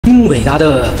英伟达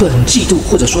的本季度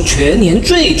或者说全年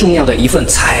最重要的一份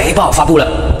财报发布了。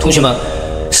同学们，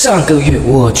上个月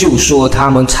我就说他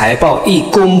们财报一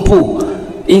公布，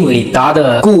英伟达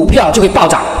的股票就会暴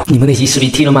涨。你们那期视频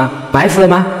听了吗？埋伏了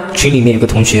吗？群里面有个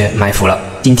同学埋伏了，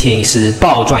今天也是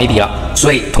暴赚一笔了。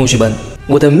所以同学们，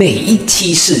我的每一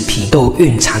期视频都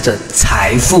蕴藏着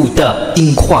财富的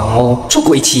金矿哦。错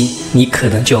过一期，你可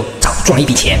能就早赚一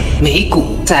笔钱。美股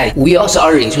在5月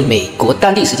22日，也就是美国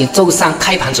当地时间周三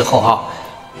开盘之后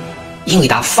英伟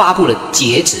达发布了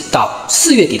截止到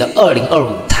4月底的2025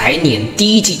财年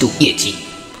第一季度业绩。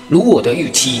如我的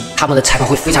预期，他们的财报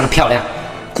会非常的漂亮，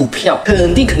股票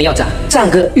肯定要涨。上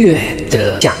个月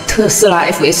的讲特斯拉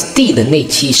FSD 的那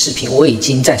期视频，我已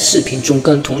经在视频中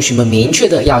跟同学们明确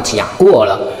的要讲过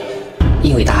了。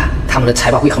英伟达他们的财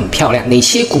报会很漂亮，哪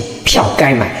些股票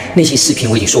该买，那些视频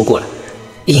我已经说过了。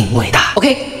英伟达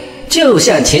OK， 就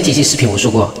像前几期视频我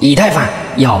说过，以太坊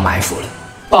要埋伏了，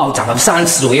暴涨了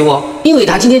30%左右哦。英伟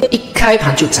达今天一开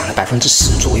盘就涨了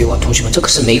10%左右啊，同学们，这可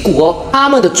是美股哦。他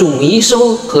们的总营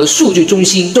收和数据中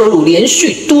心收入连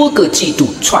续多个季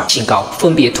度创新高，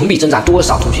分别同比增长多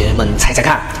少？同学们猜猜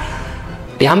看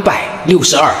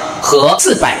，262和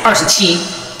427，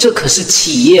这可是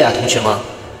企业啊，同学们，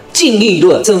净利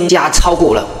润增加超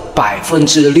过了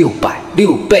600%，6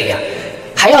倍啊！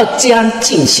还要将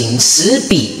进行10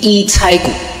比1拆股，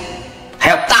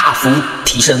还要大幅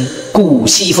提升股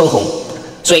息分红，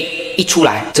所以一出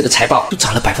来这个财报就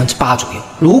涨了8%左右。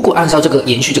如果按照这个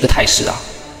延续这个态势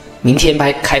明天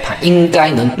开盘应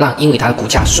该能让英伟达的股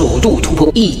价首度突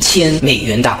破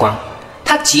$1000大关。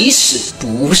它即使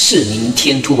不是明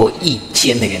天突破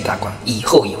$1000大关，以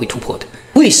后也会突破的。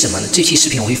为什么呢？这期视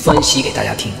频我会分析给大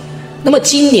家听。那么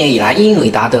今年以来，英伟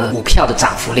达的股票的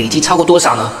涨幅累计超过多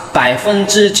少呢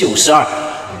？92%，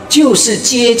就是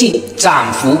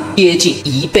涨幅接近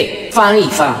1倍。翻一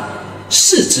翻，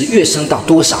市值跃升到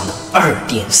多少呢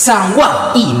？2.3万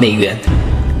亿美元。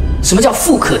什么叫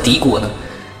富可敌国呢？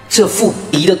这富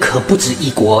敌的可不止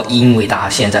一国，英伟达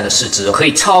现在的市值可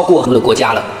以超过很多的国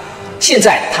家了。现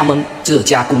在他们这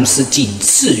家公司仅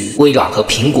次于微软和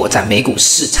苹果，在美股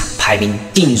市场排名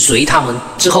紧随他们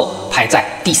之后排在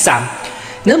第3。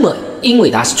那么英伟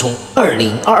达是从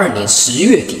2022年10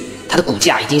月底，它的股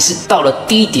价已经是到了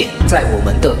低点，在我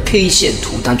们的 K 线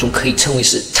图当中可以称为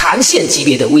是长线级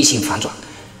别的微型反转，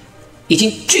已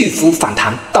经巨幅反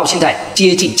弹到现在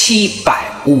接近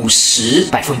750%，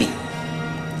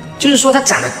就是说它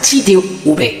涨了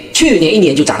7.5倍，去年1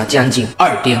年就涨了将近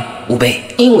2.5倍。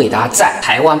英伟达在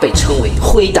台湾被称为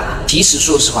辉达，其实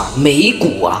说实话，美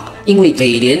股因为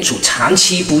美联储长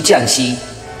期不降息，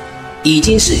已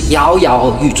经是摇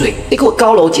摇欲坠，那个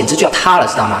高楼简直就要塌了，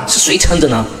知道吗？是谁撑着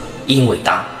呢？英伟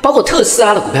达，包括特斯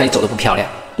拉的股票也走得不漂亮。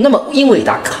那么英伟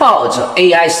达靠着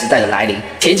AI 时代的来临，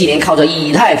前几年靠着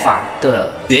以太坊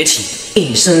的崛起，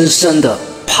硬生生的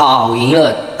跑赢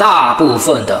了大部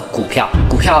分的股票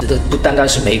指的不单单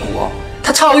是美股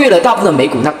它超越了大部分美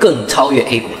股，那更超越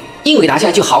A 股了。英伟达现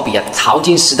在就好比淘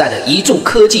金时代的一众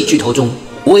科技巨头中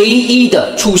唯一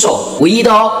的出售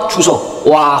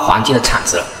挖黄金的厂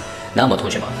子了。那么同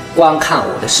学们，光看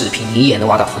我的视频，你也能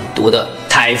挖到很多的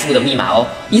财富的密码哦。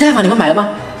以太坊你们买了吗？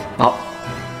好，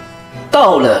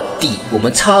到了底我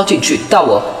们抄进去，到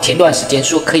我前段时间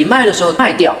说可以卖的时候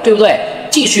卖掉，对不对？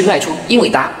继续卖出，英伟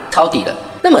达抄底了。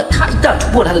那么它一旦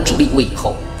突破它的阻力位以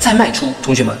后再卖出，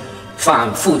同学们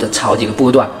反复的炒几个波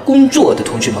段，工作的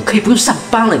同学们可以不用上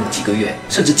班了几个月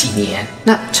甚至几年。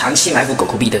那长期埋伏狗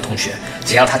狗币的同学，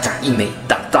只要它涨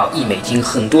到1美金，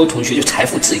很多同学就财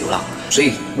富自由了。所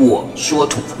以我说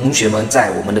同学们在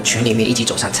我们的群里面一起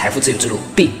走上财富自由之路，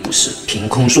并不是凭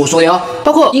空说说哟。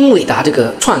包括英伟达这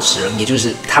个创始人，也就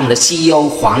是他们的 CEO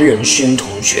黄仁勋同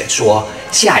学说，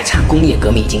下一场工业革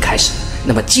命已经开始了，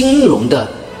那么金融的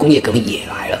工业革命也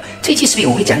来了。这期视频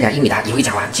我会讲英伟达，也会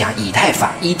讲以太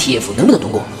坊 ETF 能不能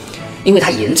通过，因为它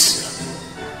延迟了。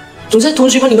总之，同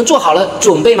学们，你们做好了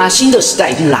准备吗？新的时代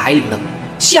已经来临了，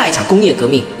下一场工业革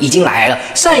命已经来了。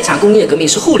上一场工业革命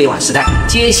是互联网时代，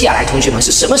接下来同学们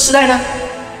是什么时代呢？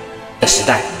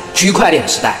区块链的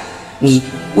时代。你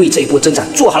为这一波增长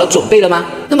做好了准备了吗？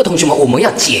那么同学们，我们要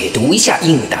解读一下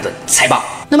英伟达的财报。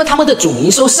那么他们的总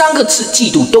营收3个季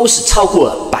度都是超过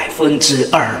了200%，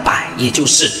也就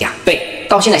是2倍。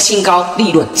到现在新高，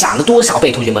利润涨了多少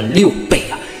倍？同学们，6倍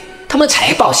啊！他们的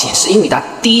财报显示，英伟达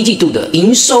第一季度的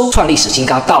营收创历史新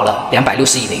高，到了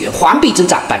260亿美元，环比增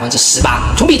长18%，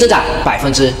同比增长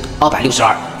262%。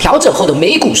调整后的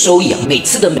每股收益每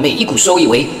次的每一股收益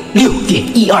为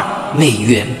6.12美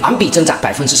元，环比增长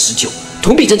19%，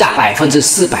同比增长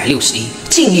461%，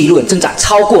净利润增长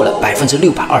超过了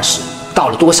620%，到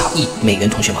了多少亿美元？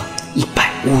同学们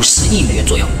150亿美元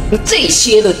左右。那这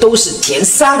些呢，都是前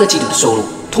3个季度的收入，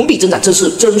同比增长，这是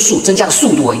增加的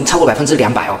速度已经超过200%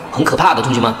哦，很可怕的，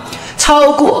同学们，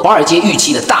超过华尔街预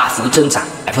期的大幅增长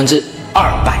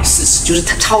240%，就是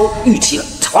它超预期了。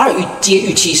华尔街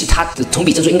预期是它的同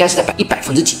比增速应该是在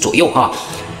100%几左右啊。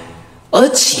而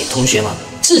且同学们，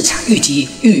市场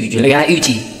原来预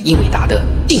计英伟达的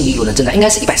净利润的增长应该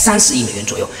是130亿美元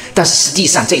左右，但是实际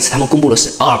上这一次他们公布的是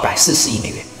240亿美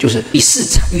元，就是比市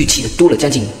场预期的多了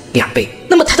将近2倍。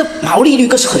那么它的毛利率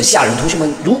更是很吓人，同学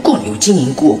们，如果你有经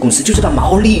营过公司，就知道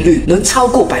毛利率能超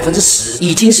过10%，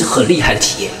已经是很厉害的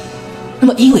企业。那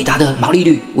么英伟达的毛利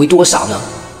率为多少呢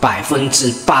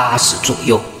？80%左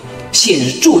右，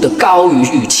显著的高于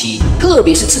预期，特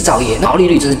别是制造业毛利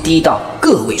率真是低到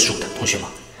个位数的，同学们。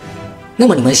那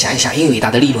么你们想一想，英伟达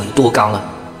的利润有多高呢？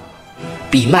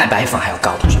比卖白粉还要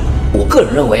高，同学们。我个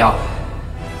人认为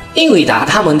英伟达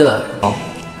他们的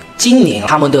今年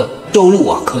他们的收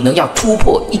入可能要突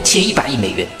破1100亿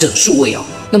美元整数位哦。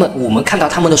那么我们看到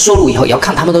他们的收入以后，也要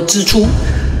看他们的支出。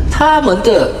他们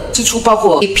的支出包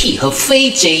括 AP 和非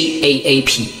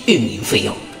GAAP 运营费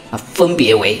用分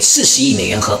别为40亿美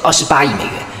元和28亿美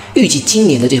元。预计今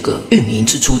年的这个运营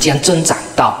支出将增长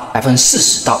到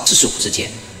40%到45%之间。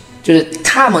就是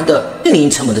他们的运营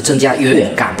成本的增加远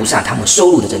远赶不上他们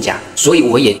收入的增加，所以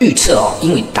我也预测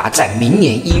英伟达在明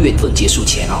年1月份结束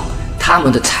前他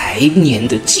们的财年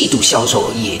的季度销售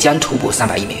额也将突破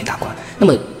300亿美元大关。那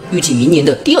么预计明年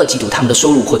的第2季度他们的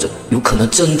收入或者有可能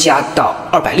增加到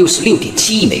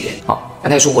266.7亿美元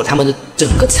刚才说过，他们的整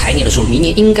个财年的收入明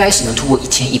年应该是能突破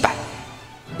1100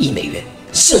亿美元，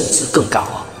甚至更高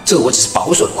这我只是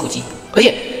保守的估计。而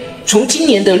且从今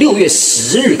年的6月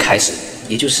10日开始，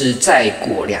也就是再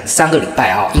过2-3个礼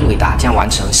拜英伟达将完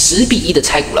成10比1的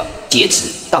拆股了。截止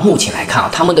到目前来看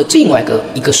他们的另外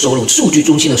一个收入，数据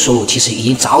中心的收入，其实已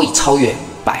经早已超越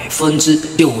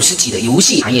90%几的游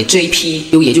戏行业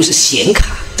GPU， 也就是显卡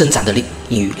增长的领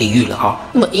域了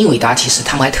那么英伟达其实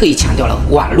他们还特意强调了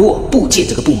网络部件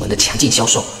这个部门的强劲销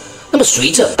售。那么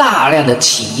随着大量的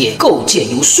企业构建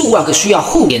由数万个需要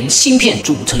互联芯片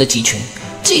组成的集群，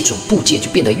这种部件就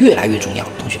变得越来越重要。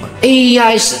同学们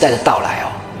 ，AI 时代的到来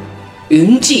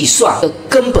云计算的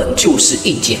根本就是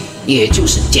硬件，也就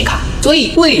是显卡。所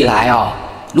以未来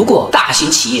如果大型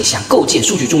企业想构建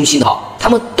数据中心的他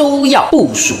们都要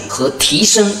部署和提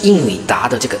升英伟达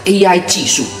的这个 AI 技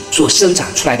术所生产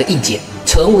出来的硬件，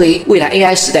成为未来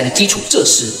AI 时代的基础设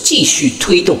施，继续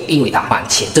推动英伟达往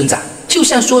前增长。就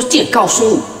像说建高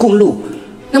速公路，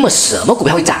那么什么股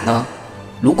票会涨呢？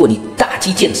如果你大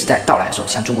基建的时代到来的时候，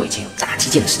像中国以前有大基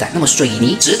建的时代，那么水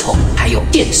泥、石头还有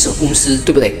建设公司，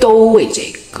对不对？都为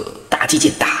这个大基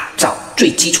建打造最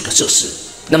基础的设施。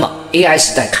那么 AI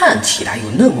时代看起来有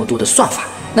那么多的算法，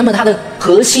那么它的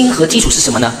核心和基础是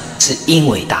什么呢？是英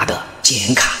伟达的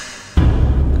显卡，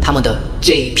他们的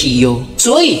GPU。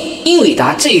所以英伟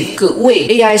达这个为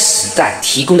AI 时代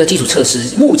提供的基础设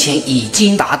施，目前已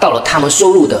经达到了他们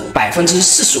收入的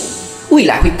45%。未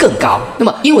来会更高。那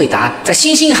么英伟达在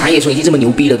新兴行业中已经这么牛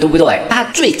逼了，对不对？它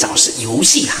最早是游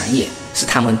戏行业，是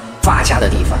他们发家的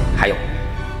地方。还有，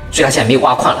虽然现在没有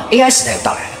挖矿了 ，AI 时代又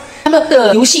到来了，他们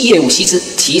的游戏业务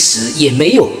其实也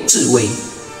没有式微，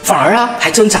反而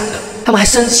还增长了。他们还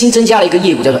新增加了一个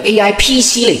业务，叫做 AI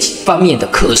PC 类方面的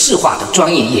可视化的专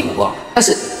业业务但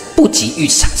是不及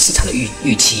市场的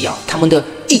预期他们的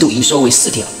季度营收为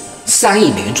4.3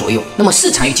亿美元左右，那么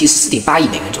市场预期是4.8亿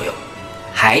美元左右。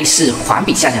还是环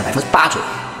比下降8%左右，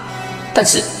但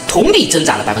是同比增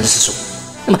长了45%。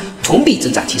那么同比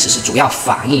增长其实是主要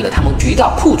反映了他们渠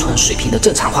道库存水平的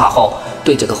正常化后，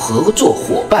对这个合作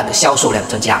伙伴的销售量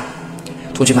增加。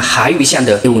同学们，还有一项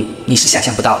的业务你是想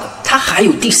象不到的，它还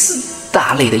有第4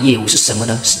大类的业务是什么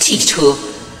呢？是汽车。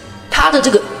它的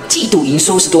这个季度营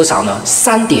收是多少呢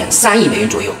？3.3亿美元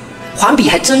左右，环比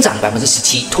还增长了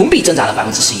17%，同比增长了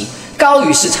11%，高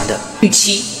于市场的预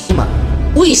期。那么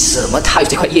为什么它有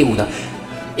这块业务呢？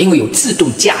因为有自动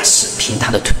驾驶平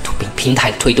台的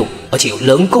推动，而且有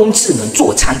人工智能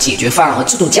座舱解决方案和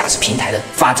自动驾驶平台的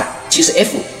发展。其实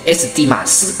FSD 马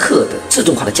斯克的自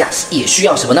动化的驾驶也需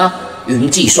要什么呢？云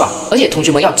计算。而且同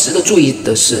学们要值得注意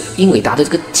的是，英伟达的这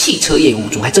个汽车业务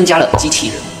中还增加了机器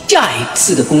人。下一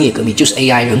次的工业革命就是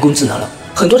AI 人工智能了。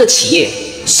很多的企业，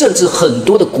甚至很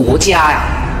多的国家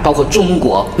包括中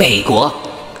国、美国，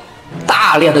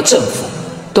大量的政府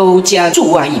都将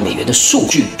数万亿美元的数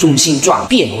据中心转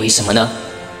变为什么呢？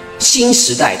新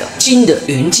时代的新的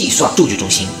云计算数据中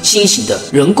心，新型的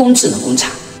人工智能工厂，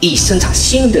以生产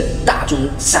新的大宗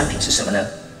商品是什么呢？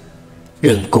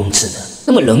人工智能。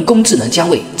那么人工智能将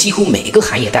为几乎每一个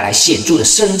行业带来显著的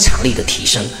生产力的提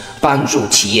升，帮助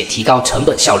企业提高成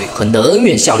本效率和能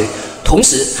源效率，同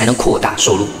时还能扩大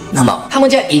收入。那么它们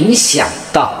将影响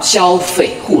到消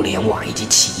费、互联网以及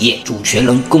企业主权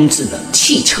人工智能、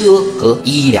汽车和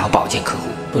医疗保健客户。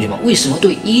同学们，为什么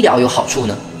对医疗有好处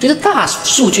呢？随着大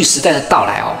数据时代的到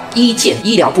来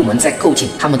医疗部门在构建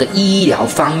他们的医疗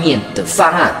方面的方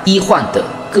案、医患的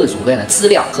各种各样的资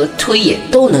料和推演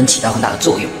都能起到很大的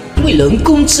作用。因为人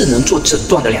工智能做诊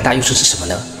断的两大优势是什么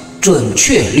呢？准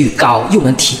确率高，又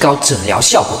能提高诊疗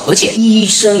效果，而且医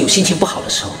生有心情不好的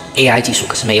时候 ，AI 技术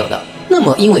可是没有的。那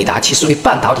么英伟达其实为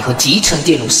半导体和集成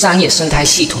电路商业生态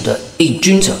系统的领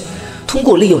军者，通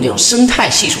过利用这种生态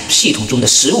系统中的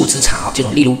实物资产这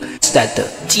种例如时代的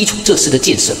基础设施的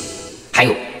建设，还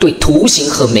有对图形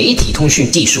和媒体通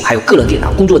讯技术，还有个人电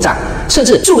脑、工作站，甚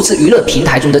至数字娱乐平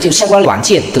台中的这种相关软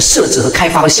件的设置和开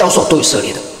发和销售都有涉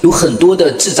猎的。有很多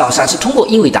的制造商是通过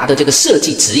英伟达的这个设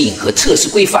计指引和测试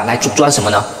规范来组装什么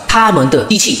呢？他们的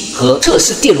机器和测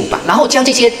试电路板，然后将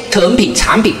这些成品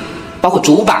产品，包括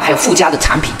主板还有附加的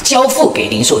产品交付给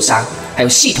零售商，还有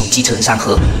系统集成商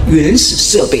和原始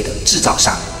设备的制造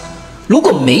商。如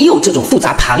果没有这种复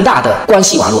杂庞大的关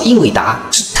系网络，英伟达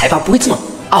财报不会这么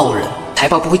傲人，财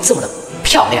报不会这么的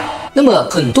漂亮。那么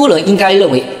很多人应该认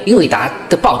为英伟达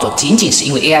的暴走仅仅是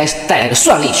因为 AI 带来的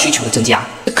算力需求的增加，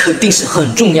这肯定是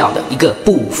很重要的一个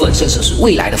部分，甚至是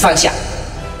未来的方向。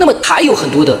那么还有很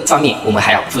多的方面我们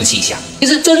还要分析一下。其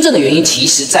实真正的原因其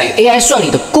实在于 AI 算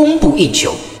力的供不应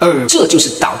求，而这就是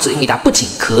导致英伟达不仅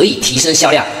可以提升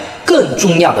销量，更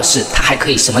重要的是它还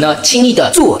可以什么呢？轻易的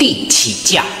坐地起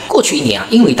价。过去一年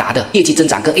英伟达的业绩增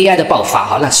长跟 AI 的爆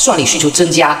发让算力需求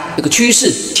增加这个趋势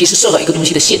其实受到一个东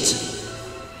西的限制。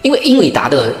因为英伟达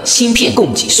的芯片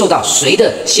供给受到谁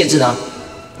的限制呢？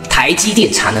台积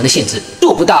电产能的限制，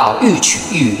做不到欲取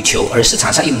欲求，而市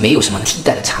场上又没有什么替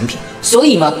代的产品，所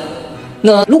以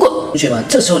呢，如果同学们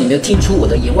这时候你没有听出我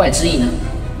的言外之意呢？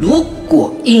如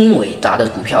果英伟达的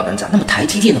股票能涨，那么台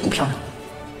积电的股票呢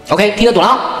 ？OK， 听得懂了？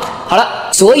好了，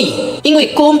所以因为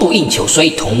供不应求，所以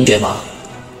同学们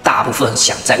大部分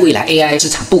想在未来 AI 市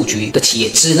场布局的企业，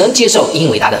只能接受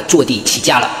英伟达的坐地起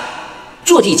价了。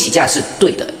坐地起价是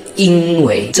对的，因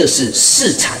为这是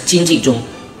市场经济中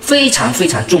非常非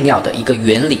常重要的一个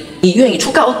原理。你愿意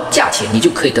出高价钱，你就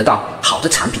可以得到好的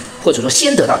产品，或者说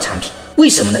先得到产品。为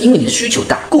什么呢？因为你的需求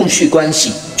大，供需关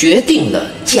系决定了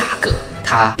价格，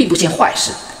它并不是件坏事。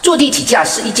坐地起价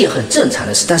是一件很正常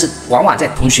的事，但是往往在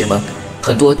同学们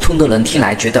很多通的人听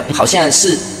来觉得好像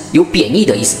是有贬义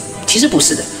的意思，其实不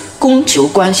是的。供求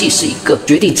关系是一个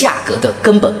决定价格的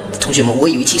根本。同学们，我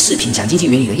有一期视频讲经济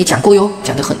原理的，也讲过哟，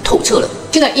讲得很透彻了。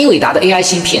现在英伟达的 AI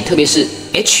芯片，特别是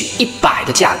H100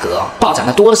的价格暴涨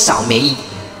了多少美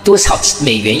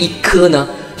元一颗呢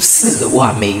？4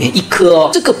万美元一颗哦，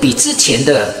这个比之前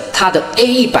的它的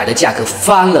A100的价格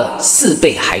翻了4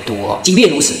倍还多哦。即便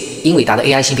如此，英伟达的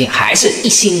AI 芯片还是一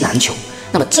星难求。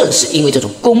那么正是因为这种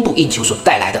供不应求所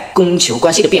带来的供求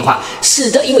关系的变化，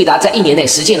使得英伟达在1年内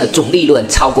实现了总利润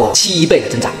超过7倍的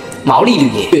增长，毛利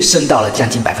率也跃升到了将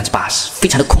近80%，非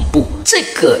常的恐怖。这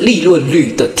个利润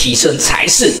率的提升才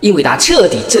是英伟达彻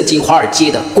底震惊华尔街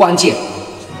的关键，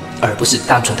而不是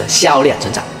单纯的销量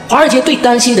增长。华尔街最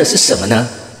担心的是什么呢？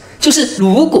就是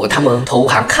如果他们投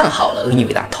行看好了英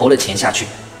伟达，投了钱下去，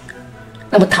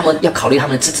那么他们要考虑他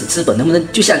们的资本能不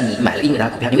能，就像你买了英伟达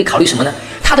股票，你会考虑什么呢？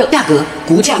它的价格、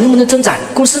股价能不能增长，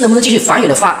公司能不能继续长远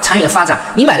的发展？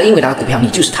你买了英伟达的股票，你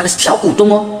就是它的小股东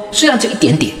哦，虽然只有一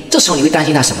点点，这时候你会担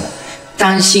心它什么呢？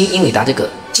担心英伟达这个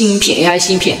芯片 AI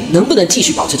芯片能不能继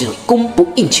续保持这种供不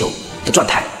应求的状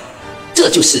态？这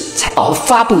就是财报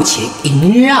发布前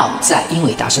萦绕在英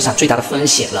伟达身上最大的风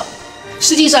险了。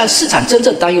实际上，市场真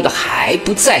正担忧的还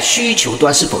不在需求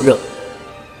端是否热，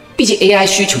毕竟 AI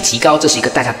需求极高，这是一个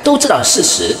大家都知道的事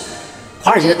实。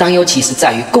华尔街的担忧其实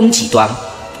在于供给端，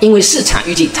因为市场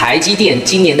预计台积电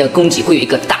今年的供给会有一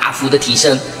个大幅的提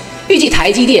升，预计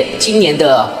台积电今年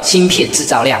的芯片制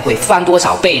造量会翻多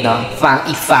少倍呢？翻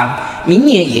一番，明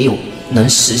年也有能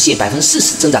实现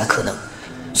40%增长的可能。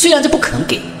虽然这不可能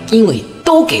给，因为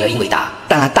都给了英伟达，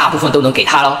当然大部分都能给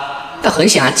它咯。但很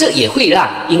显然，这也会让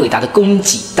英伟达的供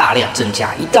给大量增加。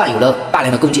一旦有了大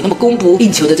量的供给，那么供不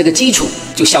应求的这个基础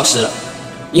就消失了，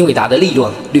英伟达的利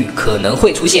润率可能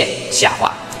会出现下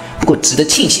滑。不过值得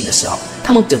庆幸的是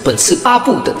他们的本次发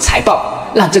布的财报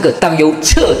让这个担忧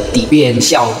彻底烟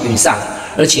消云散了，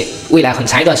而且未来很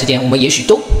长一段时间，我们也许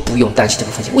都不用担心这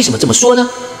个风险。为什么这么说呢？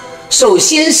首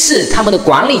先是他们的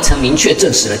管理层明确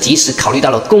证实了，即使考虑到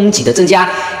了供给的增加，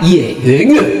也远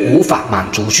远无法满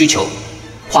足需求。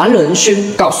黄仁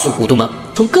勋告诉股东们，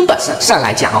从根本上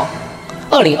来讲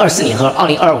2024年和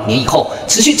2025年以后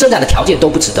持续增长的条件都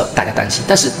不值得大家担心，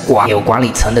但是光有管理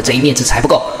层的这一面之词还不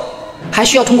够，还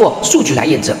需要通过数据来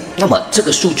验证。那么这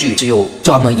个数据只有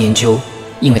专门研究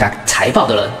英伟达财报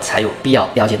的人才有必要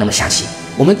了解那么详细。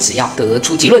我们只要得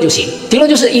出结论就行，结论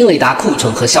就是英伟达库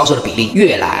存和销售的比例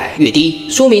越来越低，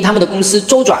说明他们的公司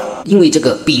周转因为这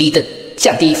个比例的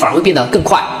降低反而会变得更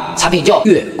快，产品就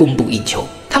越供不应求。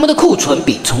他们的库存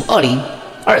比从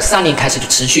2023年开始就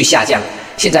持续下降，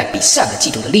现在比上个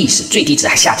季度的历史最低值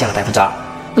还下降了2%。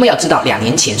那么要知道，2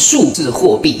年前数字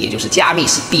货币也就是加密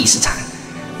币市场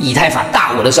以太坊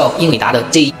大火的时候，英伟达的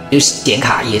这一显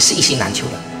卡也是一星难求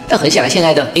的。但很显然，现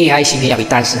在的 AI 芯片要比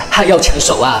当时还要抢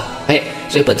手啊！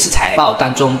所以本次财报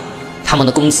当中，他们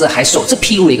的公司还首次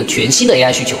披露了一个全新的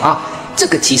AI 需求啊，这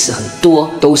个其实很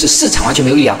多都是市场完全没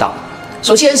有预料到的。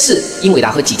首先是英伟达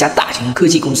和几家大型科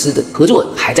技公司的合作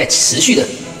还在持续的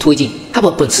推进，他们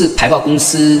本次财报公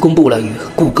司公布了与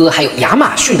谷歌还有亚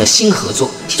马逊的新合作，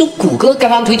其中谷歌刚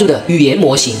刚推出的语言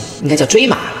模型应该叫追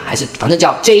马，还是反正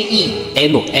叫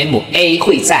JEMMA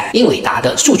会在英伟达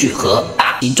的数据和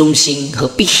大型中心和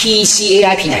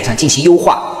PCAI 平台上进行优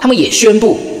化。他们也宣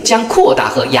布将扩大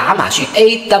和亚马逊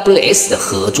AWS 的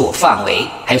合作范围，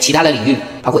还有其他的领域，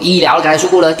包括医疗，刚才说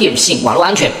过了，电信、网络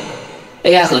安全、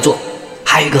AI 合作。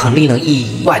还有一个很令人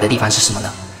意外的地方是什么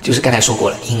呢？就是刚才说过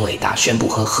了，英伟达宣布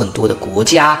和很多的国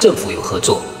家政府有合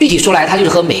作。具体说来，它就是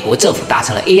和美国政府达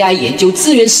成了 AI 研究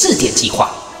资源试点计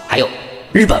划，还有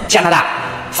日本、加拿大、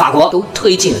法国都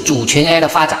推进了主权 AI 的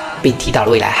发展，并提到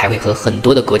了未来还会和很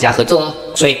多的国家合作哦。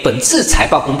所以本次财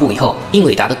报公布以后，英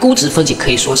伟达的估值风险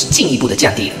可以说是进一步的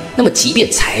降低了。那么即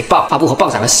便财报发布后暴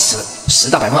涨了10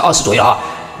到20%左右啊，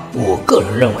我个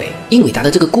人认为，英伟达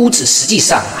的这个估值实际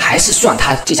上还是算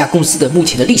它这家公司的目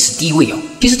前的历史低位哦。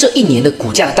其实这一年的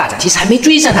股价的大涨，其实还没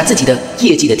追上它自己的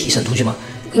业绩的提升，同学们。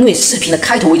因为视频的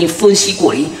开头我已经分析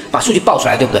过了，已经把数据报出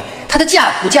来，对不对？它的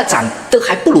股价涨都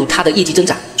还不如它的业绩增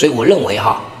长，所以我认为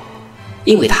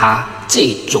因为它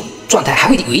这种状态还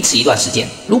会维持一段时间。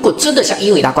如果真的像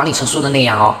英伟达管理层说的那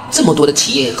样这么多的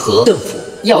企业和政府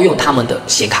要用他们的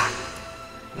显卡。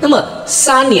那么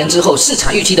3年之后，市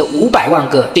场预期的500万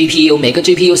个 GPU， 每个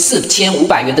GPU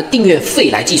 4500元的订阅费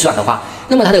来计算的话，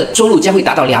那么它的收入将会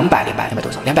达到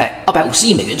250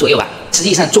亿美元左右吧。实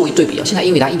际上作为对比现在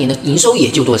英伟达一年的营收也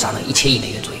就多少呢？1000亿美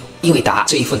元左右。英伟达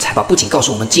这一份财报不仅告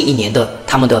诉我们近一年的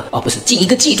他们的近一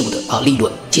个季度的利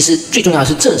润，其实最重要的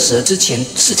是证实了之前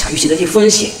市场预期的一些风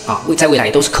险在未来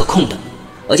也都是可控的，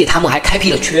而且他们还开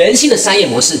辟了全新的商业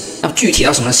模式。那么具体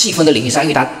到什么细分的领域上，英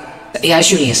伟达AI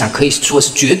训练上可以说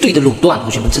是绝对的垄断，同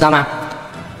学们知道吗？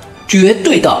绝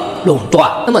对的垄断。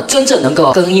那么真正能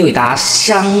够跟英伟达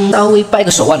稍微掰个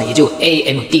手腕的，也就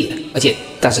AMD 了。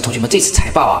但是同学们，这次财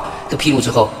报的披露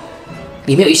之后，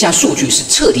里面有一项数据是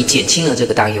彻底减轻了这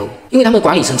个担忧，因为他们的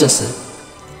管理层证实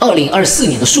，2024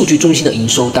年的数据中心的营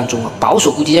收当中保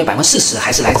守估计有40%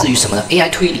还是来自于什么呢 ？AI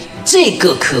推理，这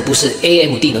个可不是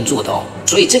AMD 能做的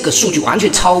所以这个数据完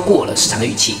全超过了市场的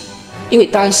预期。因为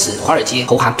当时华尔街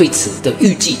投行对此的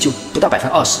预计就不到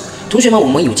20%。同学们，我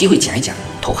们有机会讲一讲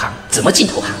投行怎么进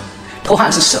投行，投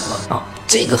行是什么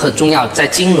这个很重要，在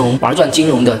玩转金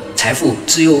融的财富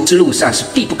自由之路上是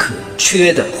必不可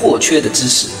缺的或缺的知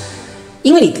识。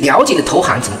因为你了解了投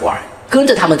行怎么玩，跟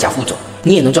着他们脚步走，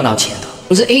你也能赚到钱的。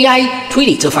可是 AI 推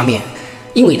理这方面，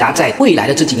英伟达在未来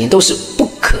的这几年都是不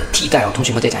可替代同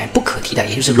学们再讲不可替代，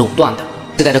也就是垄断的。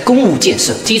时代的公务建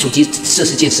设、基础设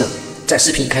施建设，在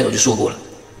视频一开头就说过了。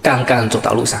刚刚走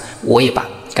到路上，我也把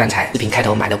刚才视频开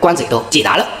头埋的关子也都解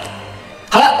答了。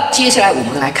好了，接下来我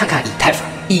们来看看以太坊。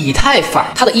以太坊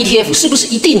它的 ETF 是不是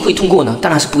一定会通过呢？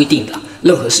当然是不一定的，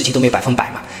任何事情都没有100%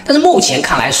嘛。但是目前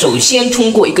看来，首先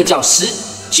通过一个叫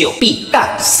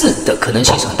19B-4的可能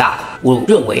性是很大的。我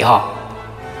认为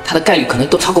它的概率可能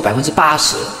都超过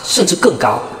80%，甚至更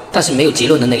高。但是没有结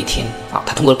论的那一天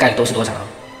它通过的概率都是多少呢？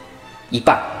一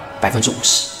半，50%。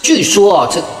据说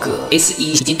这个 SE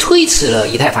已经推迟了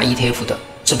以太坊 ETF 的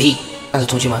审批，但是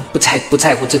同学们不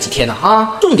在乎这几天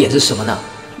了重点是什么呢？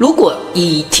如果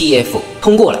ETF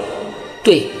通过了，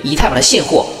对以太坊的现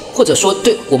货，或者说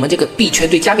对我们这个币圈、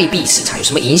对加密币市场有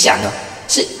什么影响呢？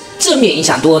是正面影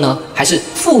响多呢，还是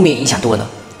负面影响多呢？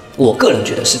我个人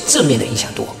觉得是正面的影响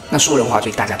多。那说人话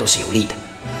对大家都是有利的。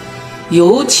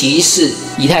尤其是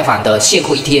以太坊的现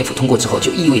货 ETF 通过之后，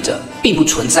就意味着并不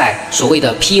存在所谓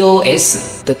的 POS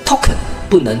的 token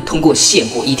不能通过现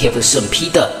货 ETF 审批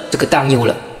的这个担忧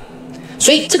了。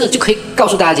所以这个就可以告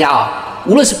诉大家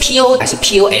无论是 PO 还是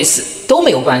POS 都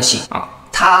没有关系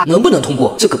它能不能通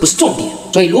过这个不是重点。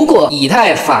所以如果以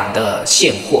太坊的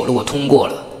现货如果通过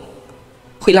了，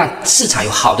会让市场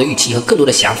有好的预期和更多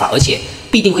的想法，而且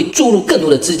必定会注入更多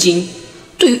的资金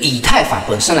对于以太坊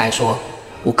本身来说，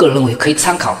我个人认为可以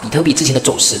参考比特币之前的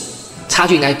走势，差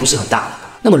距应该不是很大的。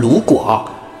那么如果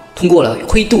通过了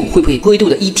灰度，会不会灰度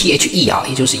的 ETHE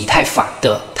也就是以太坊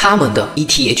的他们的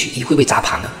ETHE 会不会砸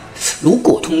盘呢？如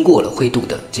果通过了灰度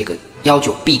的这个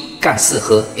19B-4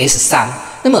和 S3，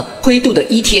 那么灰度的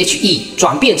ETHE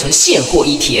转变成现货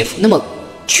ETF， 那么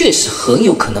确实很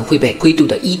有可能会被灰度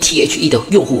的 ETHE 的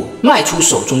用户卖出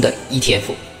手中的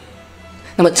ETF。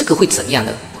那么这个会怎样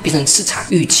呢？会变成市场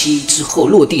预期之后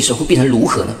落地的时候会变成如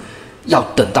何呢？要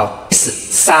等到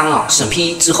S3 审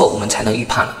批之后我们才能预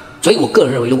判了。所以我个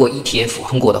人认为，如果 ETF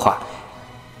通过的话，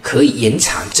可以延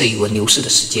长这一轮牛市的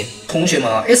时间。同学们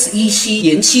，SEC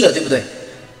延期了，对不对？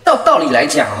道理来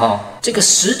讲这个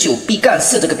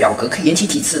19B-4这个表格可以延期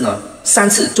几次呢？3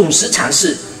次，总时长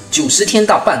是90天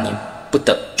到半年不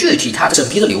等。具体它的审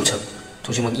批的流程，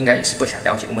同学们应该也是不想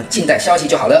了解，我们静待消息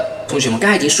就好了。同学们刚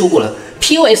才已经说过了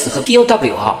 ，POS 和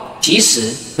POW 其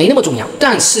实没那么重要，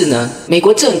但是呢，美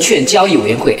国证券交易委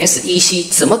员会 SEC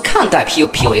怎么看待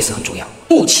POS 很重要。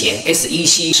目前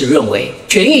SEC 是认为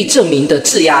权益证明的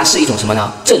质押是一种什么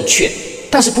呢？证券，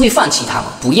但是不会放弃它们，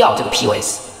不要这个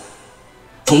POS。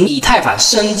从以太坊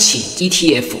申请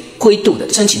ETF 灰度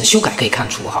的申请的修改可以看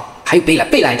出还有贝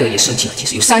莱德也申请了，其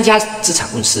实有3家资产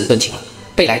公司申请了，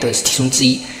贝莱德也是其中之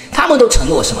一。他们都承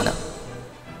诺什么呢？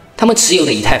他们持有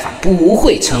的以太坊不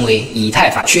会成为以太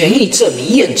坊权益证明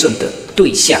验证的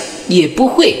对象，也不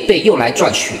会被用来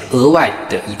赚取额外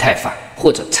的以太坊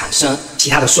或者产生其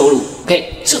他的收入。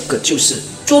OK， 这个就是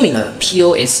说明了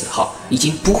POS 已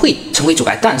经不会成为主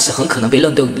牌，但是很可能被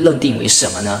认定为什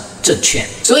么呢？证券。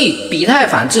所以以太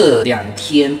坊这2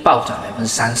天暴涨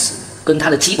30%，跟它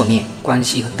的基本面关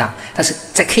系很大。但是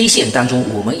在 K 线当中，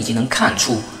我们已经能看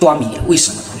出端倪了。为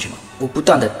什么，同学们？我不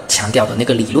断的强调的那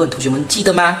个理论，同学们记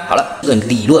得吗？好了，这个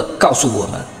理论告诉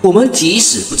我们即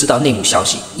使不知道内幕消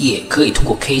息，也可以通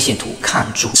过 K 线图看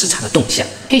出市场的动向。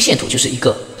K 线图就是一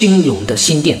个金融的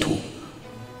心电图，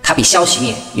它比消息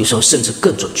面有时候甚至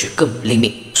更准确、更灵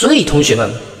敏。所以同学们，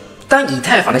当以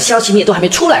太坊的消息面都还没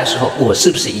出来的时候，我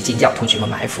是不是已经叫同学们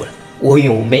埋伏了？我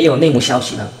有没有内幕消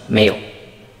息呢？没有。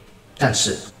但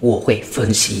是我会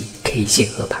分析 K 线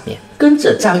和盘面，跟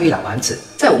着章鱼老丸子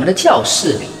在我们的教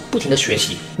室里不停的学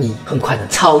习，你很快能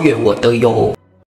超越我的哟。